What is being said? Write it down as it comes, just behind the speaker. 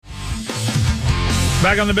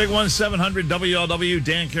Back on the big one, 700 WLW.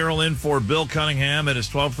 Dan Carroll in for Bill Cunningham. It is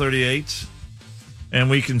 12:38, and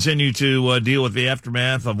we continue to deal with the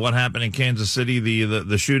aftermath of what happened in Kansas City,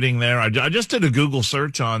 the shooting there. I just did a Google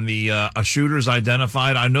search on the shooters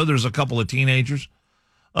identified. I know there's a couple of teenagers,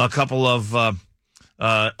 a couple of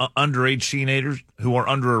underage teenagers who are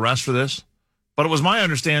under arrest for this. But it was my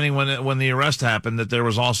understanding when the arrest happened that there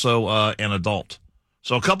was also an adult.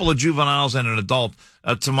 So a couple of juveniles and an adult.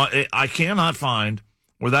 I cannot find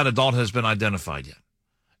where that adult has been identified yet.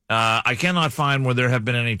 I cannot find where there have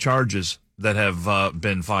been any charges that have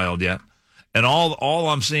been filed yet. And all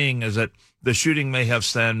I'm seeing is that the shooting may have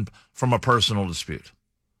stemmed from a personal dispute.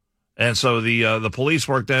 And so the police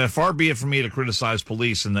work there. Far be it from me to criticize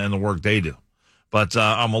police and the work they do. But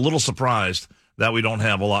I'm a little surprised that we don't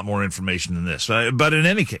have a lot more information than this. But in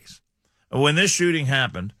any case, when this shooting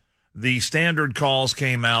happened, the standard calls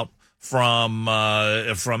came out from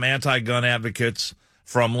anti-gun advocates,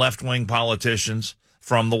 from left-wing politicians,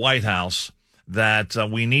 from the White House, that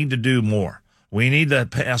we need to do more. We need to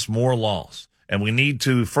pass more laws, and we need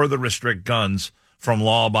to further restrict guns from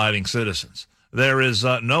law-abiding citizens. There is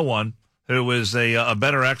no one who is a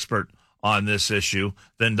better expert on this issue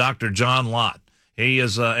than Dr. John Lott. He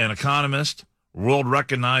is an economist,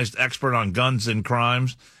 world-recognized expert on guns and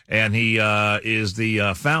crimes, and he is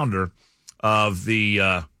the founder of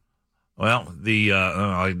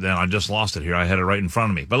I just lost it here. I had it right in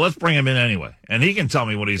front of me. But let's bring him in anyway. And he can tell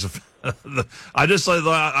me what he's I just said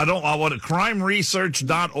I want it.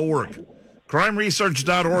 crimeresearch.org.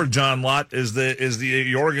 Crimeresearch.org, John Lott, is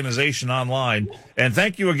the organization online. And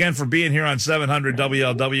thank you again for being here on 700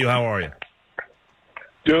 WLW. How are you?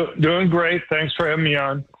 Doing great. Thanks for having me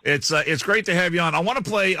on. It's great to have you on. I want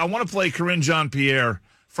to play Corinne Jean-Pierre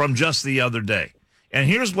from just the other day. And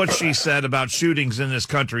here's what she said about shootings in this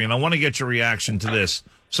country, and I want to get your reaction to this.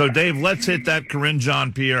 So, Dave, let's hit that Corinne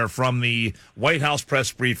Jean-Pierre from the White House press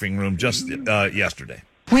briefing room just yesterday.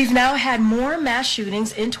 We've now had more mass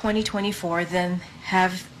shootings in 2024 than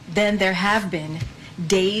there have been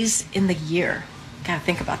days in the year. Got to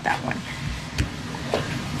think about that one.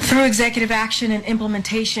 Through executive action and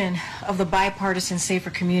implementation of the bipartisan Safer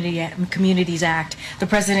Communities Act, the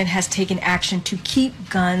president has taken action to keep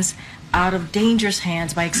guns out of dangerous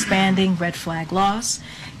hands by expanding red flag laws,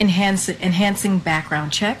 enhancing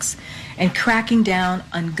background checks, and cracking down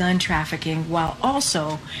on gun trafficking while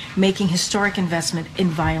also making historic investment in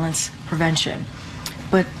violence prevention.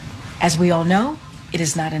 But as we all know, it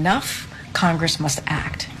is not enough. Congress must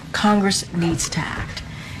act. Congress needs to act.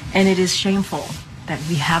 And it is shameful that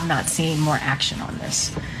we have not seen more action on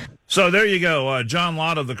this. So there you go. John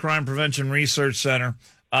Lott of the Crime Prevention Research Center.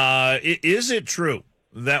 Is it true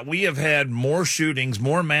that we have had more shootings,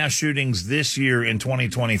 more mass shootings this year in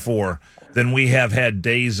 2024 than we have had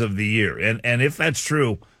days of the year? And if that's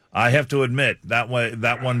true, I have to admit that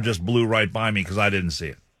one just blew right by me because I didn't see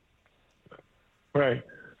it. Right.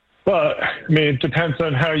 Well, I mean, it depends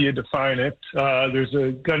on how you define it. There's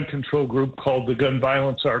a gun control group called the Gun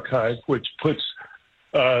Violence Archive, which puts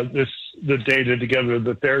the data together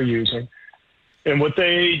that they're using. And what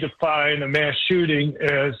they define a mass shooting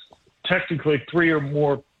as technically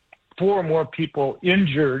four or more people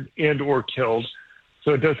injured and or killed.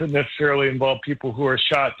 So it doesn't necessarily involve people who are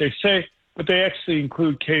shot. They say, but they actually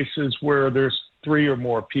include cases where there's 3 or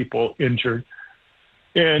more people injured.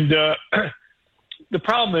 And the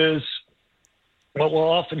problem is, what will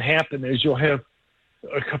often happen is you'll have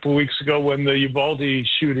a couple of weeks ago when the Uvalde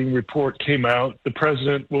shooting report came out, the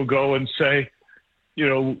president will go and say, you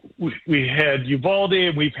know, we had Uvalde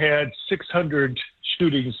and we've had 600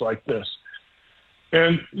 shootings like this.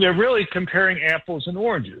 And they're really comparing apples and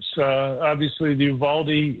oranges. Obviously, the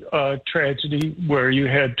Uvalde tragedy, where you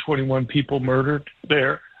had 21 people murdered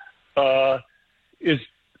there, is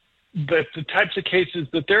that the types of cases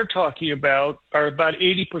that they're talking about are about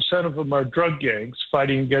 80% of them are drug gangs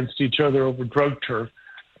fighting against each other over drug turf.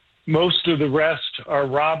 Most of the rest are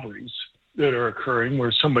robberies that are occurring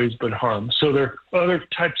where somebody's been harmed. So there are other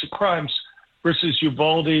types of crimes versus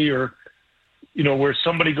Uvalde, or, you know, where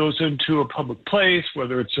somebody goes into a public place,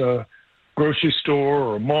 whether it's a grocery store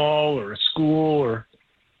or a mall or a school or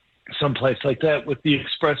someplace like that, with the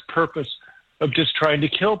express purpose of just trying to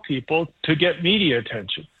kill people to get media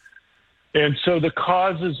attention. And so the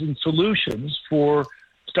causes and solutions for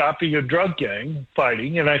stopping a drug gang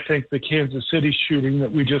fighting, and I think the Kansas City shooting that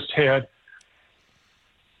we just had,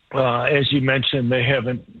 as you mentioned, they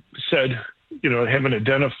haven't said, you know, haven't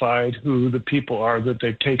identified who the people are that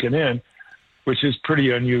they've taken in, which is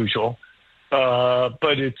pretty unusual.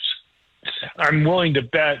 But it's I'm willing to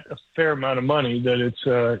bet a fair amount of money that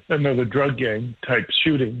it's another drug gang type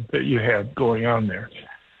shooting that you have going on there.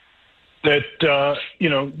 That,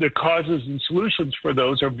 the causes and solutions for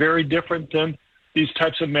those are very different than these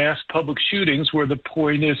types of mass public shootings where the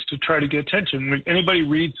point is to try to get attention. When anybody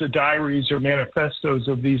reads the diaries or manifestos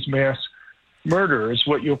of these mass murderers,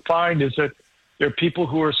 what you'll find is that they're people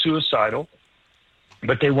who are suicidal,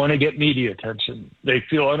 but they want to get media attention. They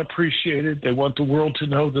feel unappreciated. They want the world to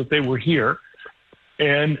know that they were here.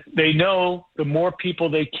 And they know the more people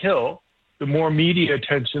they kill, the more media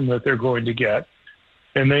attention that they're going to get.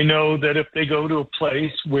 And they know that if they go to a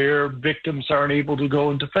place where victims aren't able to go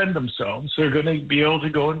and defend themselves, they're going to be able to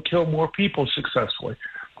go and kill more people successfully.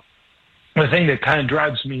 The thing that kind of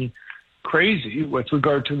drives me crazy with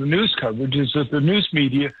regard to the news coverage is that the news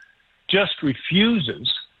media just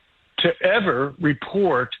refuses to ever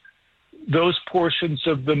report those portions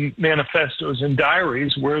of the manifestos and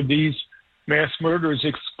diaries where these mass murderers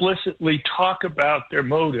explicitly talk about their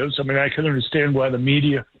motives. I mean, I can understand why the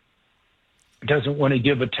media doesn't want to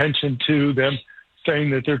give attention to them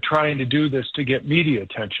saying that they're trying to do this to get media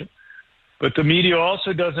attention. But the media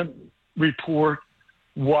also doesn't report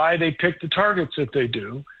why they pick the targets that they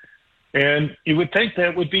do. And you would think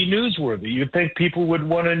that would be newsworthy. You'd think people would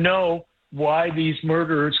want to know why these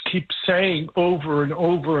murderers keep saying over and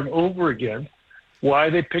over and over again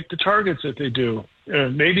why they pick the targets that they do.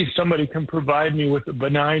 Maybe somebody can provide me with a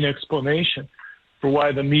benign explanation for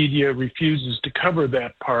why the media refuses to cover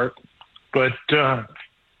that part. But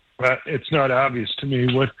it's not obvious to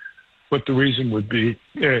me what the reason would be,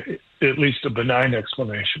 at least a benign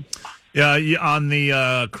explanation. Yeah, on the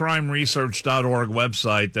crimeresearch.org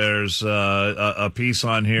website, there's a piece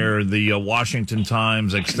on here, the Washington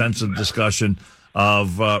Times extensive discussion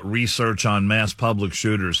of research on mass public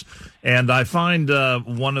shooters. And I find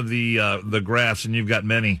one of the graphs, and you've got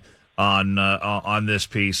many on this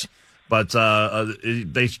piece, but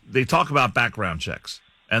they talk about background checks.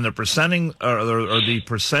 And the the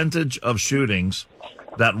percentage of shootings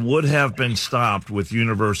that would have been stopped with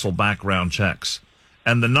universal background checks.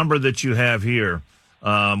 And the number that you have here,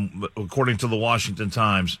 according to the Washington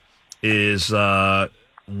Times, is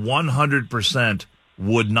 100%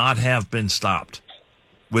 would not have been stopped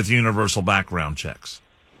with universal background checks.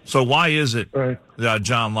 So why is it,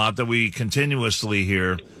 John Lott, that we continuously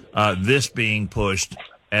hear this being pushed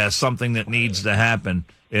as something that needs to happen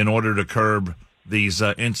in order to curb these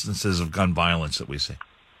instances of gun violence that we see?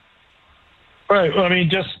 Right. Well, I mean,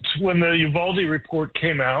 just when the Uvalde report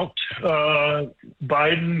came out,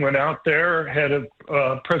 Biden went out there, had a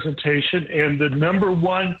presentation, and the number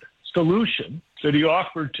one solution that he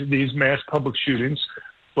offered to these mass public shootings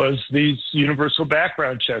was these universal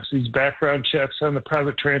background checks, these background checks on the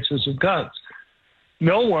private transfers of guns.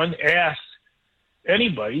 No one asked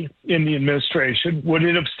anybody in the administration, would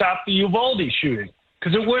it have stopped the Uvalde shooting?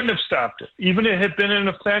 Because it wouldn't have stopped it, even if it had been in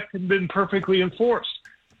effect and been perfectly enforced.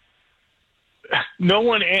 No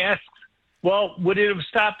one asked, well, would it have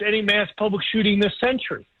stopped any mass public shooting this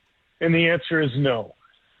century? And the answer is no.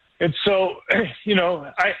 And so, I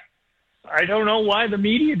don't know why the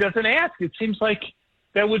media doesn't ask. It seems like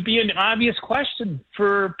that would be an obvious question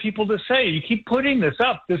for people to say. You keep putting this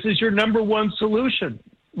up. This is your number one solution.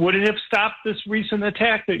 Would it have stopped this recent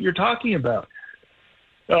attack that you're talking about?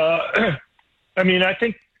 I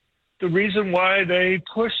think the reason why they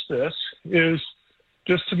push this is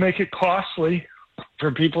just to make it costly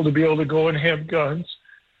for people to be able to go and have guns,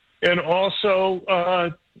 and also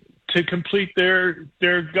to complete their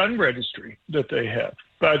gun registry that they have.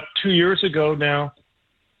 About 2 years ago now,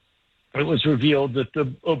 it was revealed that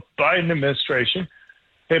the Biden administration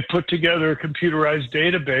had put together a computerized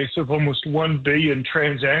database of almost 1 billion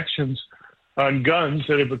transactions on guns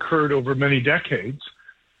that have occurred over many decades.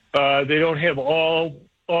 They don't have all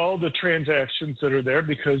the transactions that are there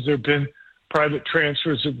because there have been private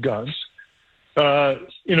transfers of guns.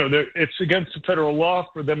 It's against the federal law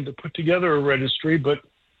for them to put together a registry, but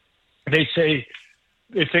they say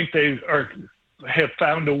they think they have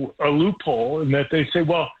found a loophole, in that they say,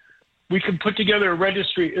 well, we can put together a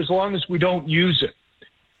registry as long as we don't use it.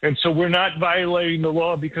 And so we're not violating the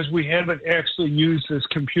law because we haven't actually used this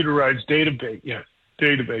computerized database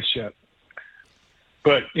yet.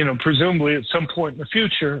 But, presumably at some point in the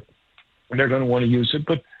future, they're going to want to use it.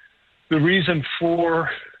 But the reason for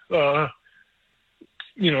this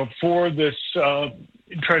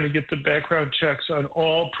trying to get the background checks on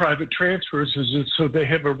all private transfers is so they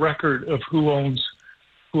have a record of who owns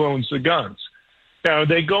the guns. Now,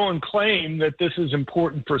 they go and claim that this is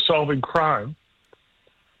important for solving crime.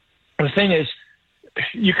 The thing is,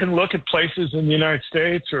 you can look at places in the United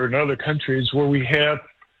States or in other countries where we have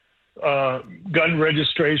gun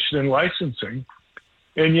registration and licensing,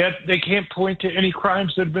 and yet they can't point to any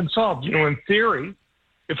crimes that have been solved. You know, in theory,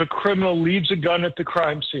 if a criminal leaves a gun at the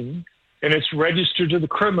crime scene and it's registered to the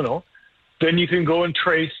criminal, then you can go and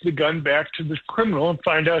trace the gun back to the criminal and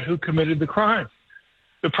find out who committed the crime.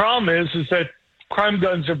 The problem is that crime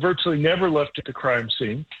guns are virtually never left at the crime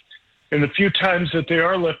scene. And the few times that they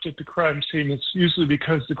are left at the crime scene, it's usually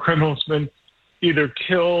because the criminal's been either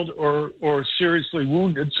killed or seriously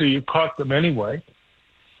wounded, so you caught them anyway.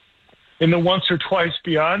 And the once or twice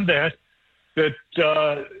beyond that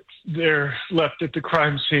they're left at the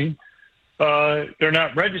crime scene, they're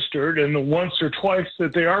not registered. And the once or twice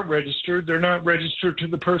that they are registered, they're not registered to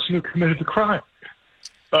the person who committed the crime.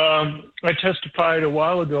 I testified a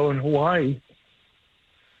while ago in Hawaii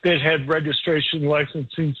that had registration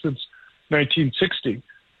licensing since 1960.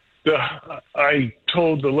 I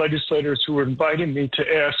told the legislators who were inviting me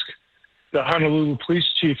to ask the Honolulu police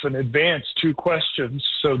chief in advance 2 questions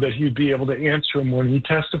so that he'd be able to answer them when he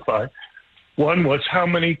testified. One was, how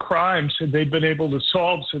many crimes had they been able to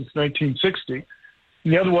solve since 1960?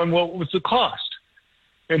 And the other one, what was the cost?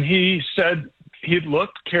 And he said he'd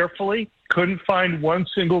looked carefully, couldn't find one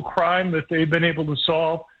single crime that they'd been able to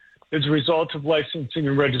solve as a result of licensing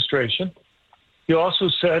and registration. He also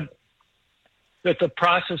said that the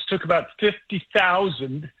process took about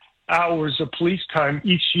 50,000 hours of police time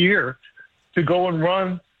each year to go and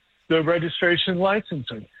run the registration and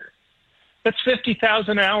licensing. That's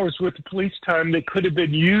 50,000 hours worth of police time that could have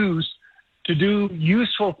been used to do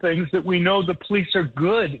useful things that we know the police are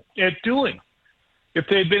good at doing. If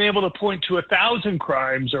they had been able to point to 1,000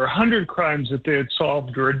 crimes or 100 crimes that they had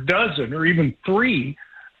solved, or a dozen or even 3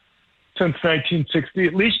 since 1960,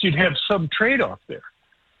 at least you'd have some trade-off there.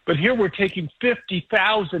 But here we're taking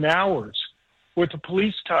 50,000 hours worth of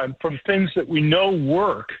police time from things that we know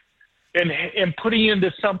work and putting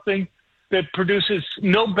into something that produces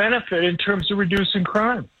no benefit in terms of reducing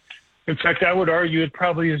crime. In fact, I would argue it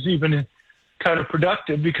probably is even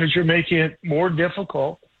counterproductive because you're making it more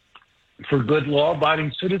difficult for good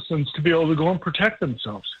law-abiding citizens to be able to go and protect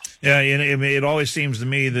themselves. Yeah, it always seems to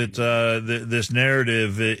me that this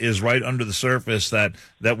narrative is right under the surface that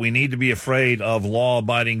we need to be afraid of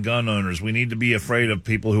law-abiding gun owners. We need to be afraid of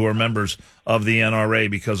people who are members of the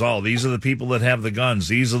NRA because, these are the people that have the guns.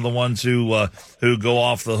 These are the ones who go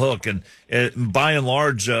off the hook. And by and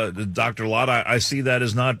large, Dr. Lott, I see that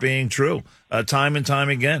as not being true. Time and time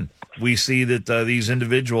again, we see that these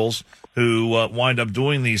individuals who wind up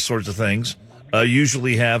doing these sorts of things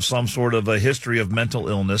usually have some sort of a history of mental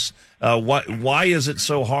illness. Why is it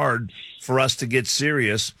so hard for us to get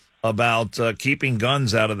serious about keeping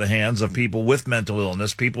guns out of the hands of people with mental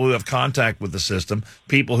illness, people who have contact with the system,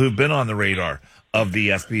 people who've been on the radar of the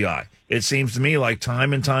FBI? It seems to me like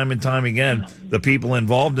time and time and time again, the people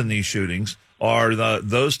involved in these shootings are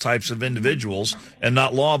those types of individuals and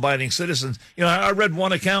not law-abiding citizens. You know, I read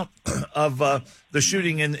one account of the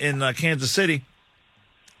shooting in Kansas City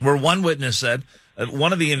where one witness said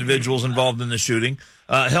one of the individuals involved in the shooting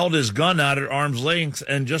held his gun out at arm's length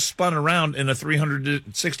and just spun around in a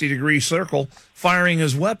 360-degree circle, firing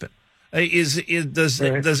his weapon.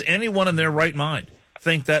 Does anyone in their right mind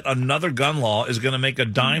think that another gun law is going to make a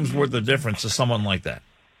dime's worth of difference to someone like that?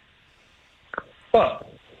 Well,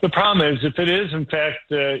 the problem is, if it is, in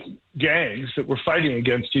fact, gangs that were fighting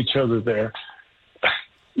against each other there,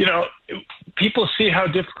 you know, people see how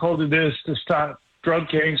difficult it is to stop drug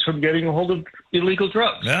gangs from getting a hold of illegal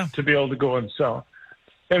drugs to be able to go and sell.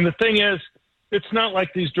 And the thing is, it's not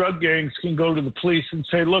like these drug gangs can go to the police and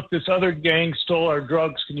say, look, this other gang stole our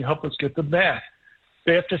drugs. Can you help us get them back?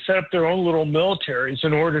 They have to set up their own little militaries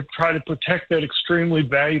in order to try to protect that extremely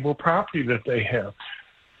valuable property that they have.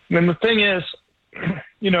 And the thing is,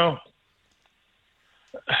 you know,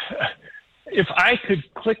 if I could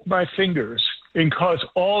click my fingers and cause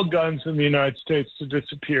all guns in the United States to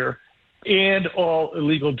disappear and all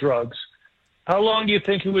illegal drugs, how long do you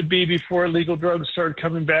think it would be before illegal drugs started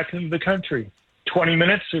coming back into the country? 20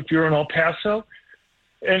 minutes if you're in El Paso?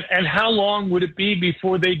 And how long would it be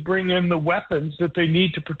before they'd bring in the weapons that they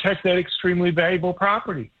need to protect that extremely valuable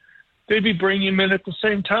property? They'd be bringing them in at the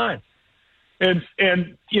same time.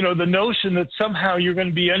 And you know, the notion that somehow you're going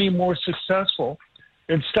to be any more successful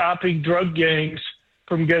in stopping drug gangs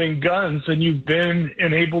from getting guns than you've been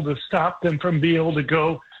and able to stop them from being able to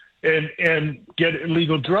go and get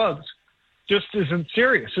illegal drugs just isn't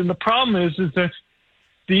serious. And the problem is that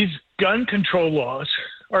these gun control laws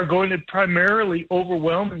are going to primarily,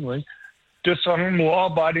 overwhelmingly, disarm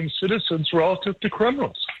law-abiding citizens relative to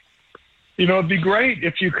criminals. You know, it'd be great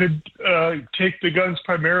if you could take the guns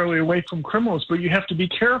primarily away from criminals, but you have to be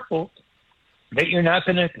careful that you're not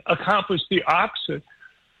going to accomplish the opposite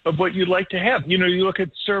of what you'd like to have. You look at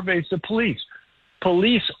surveys of police.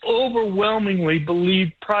 Police overwhelmingly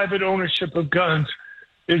believe private ownership of guns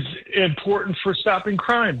is important for stopping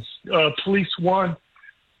crimes. Police One,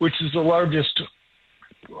 which is the largest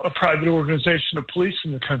private organization of police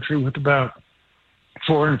in the country with about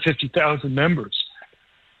 450,000 members,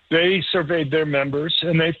 they surveyed their members,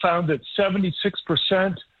 and they found that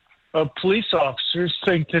 76% of police officers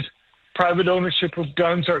think that private ownership of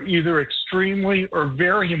guns are either extremely or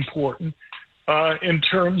very important in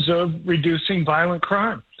terms of reducing violent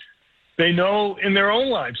crime. They know in their own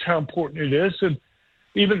lives how important it is, and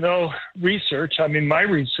even though my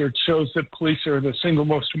research shows that police are the single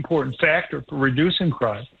most important factor for reducing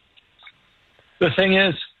crime, the thing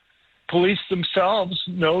is, police themselves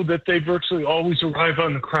know that they virtually always arrive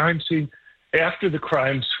on the crime scene after the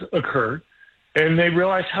crimes occurred, and they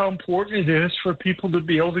realize how important it is for people to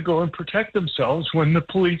be able to go and protect themselves when the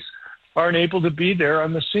police aren't able to be there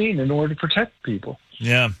on the scene in order to protect people.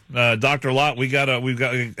 Yeah, Dr. Lott, we've got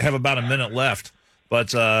have about a minute left,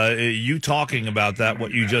 but you talking about that,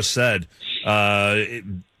 what you just said, I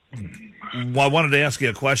wanted to ask you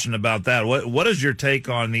a question about that. What is your take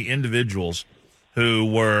on the individuals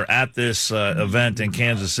who were at this event in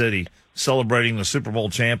Kansas City celebrating the Super Bowl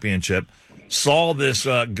championship, saw this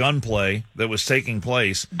gunplay that was taking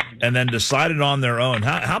place, and then decided on their own?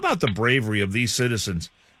 How about the bravery of these citizens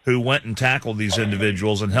who went and tackled these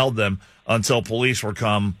individuals and held them until police were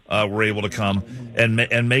able to come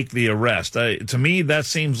and make the arrest? To me, that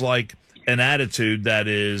seems like an attitude that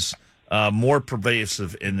is more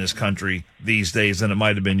pervasive in this country these days than it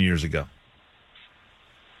might have been years ago.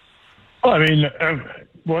 Well,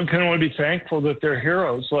 one can only be thankful that there are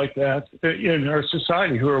heroes like that in our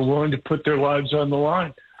society who are willing to put their lives on the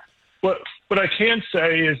line. What I can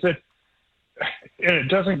say is that, and it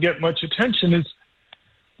doesn't get much attention, is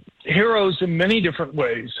heroes in many different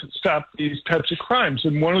ways stop these types of crimes.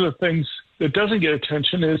 And one of the things that doesn't get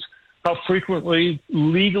attention is how frequently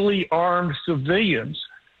legally armed civilians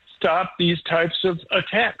stop these types of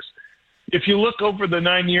attacks. If you look over the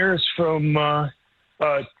 9 years from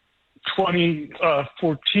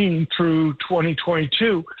 2014 through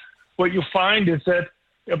 2022, what you'll find is that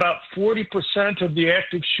about 40% of the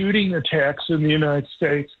active shooting attacks in the United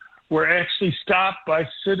States were actually stopped by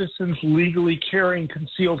citizens legally carrying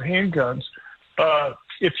concealed handguns.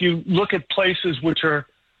 If you look at places which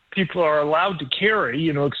people are allowed to carry,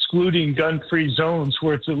 excluding gun-free zones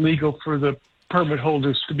where it's illegal for the permit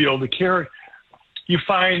holders to be able to carry, you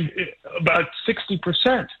find about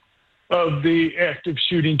 60% of the active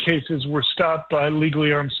shooting cases were stopped by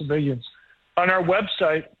legally armed civilians. On our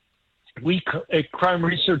website, at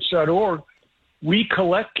crimeresearch.org, we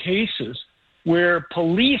collect cases where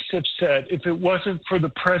police have said if it wasn't for the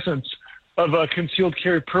presence of a concealed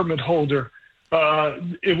carry permit holder,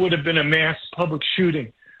 it would have been a mass public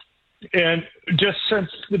shooting. And just since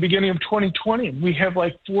the beginning of 2020, we have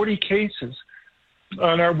like 40 cases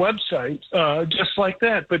on our website just like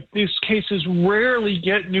that. But these cases rarely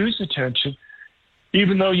get news attention,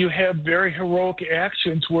 even though you have very heroic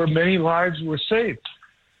actions where many lives were saved.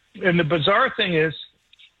 And the bizarre thing is,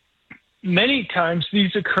 many times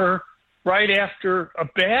these occur right after a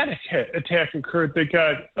bad attack occurred that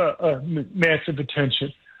got massive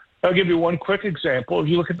attention. I'll give you one quick example. If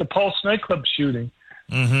you look at the Pulse nightclub shooting,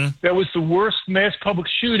 that was the worst mass public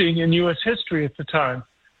shooting in U.S. history at the time.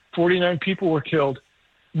 49 people were killed.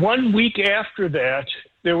 1 week after that,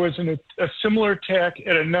 there was a similar attack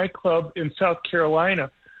at a nightclub in South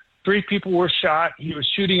Carolina. 3 people were shot. He was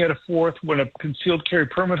shooting at a fourth when a concealed carry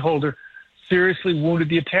permit holder seriously wounded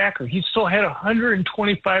the attacker. He still had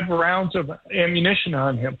 125 rounds of ammunition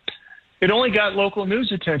on him. It only got local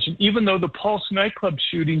news attention, even though the Pulse nightclub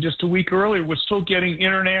shooting just a week earlier was still getting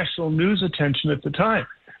international news attention at the time.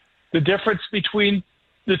 The difference between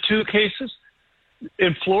the two cases,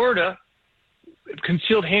 in Florida,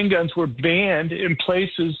 concealed handguns were banned in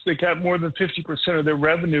places that got more than 50% of their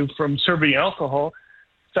revenue from serving alcohol.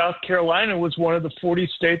 South Carolina was one of the 40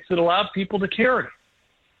 states that allowed people to carry.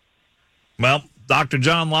 Well, Dr.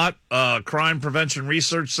 John Lott, Crime Prevention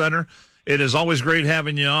Research Center, it is always great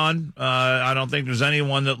having you on. I don't think there's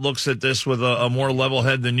anyone that looks at this with a more level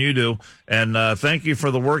head than you do. And thank you for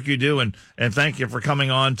the work you do, and thank you for coming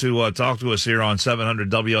on to talk to us here on 700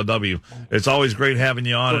 WLW. It's always great having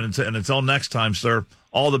you on, and until next time, sir,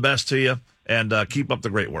 all the best to you, and keep up the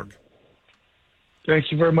great work.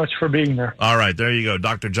 Thank you very much for being there. All right, there you go.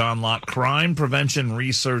 Dr. John Lott, Crime Prevention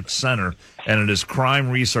Research Center, and it is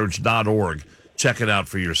crimeresearch.org. Check it out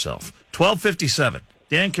for yourself. 1257.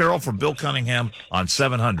 Dan Carroll for Bill Cunningham on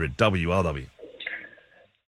 700 WLW.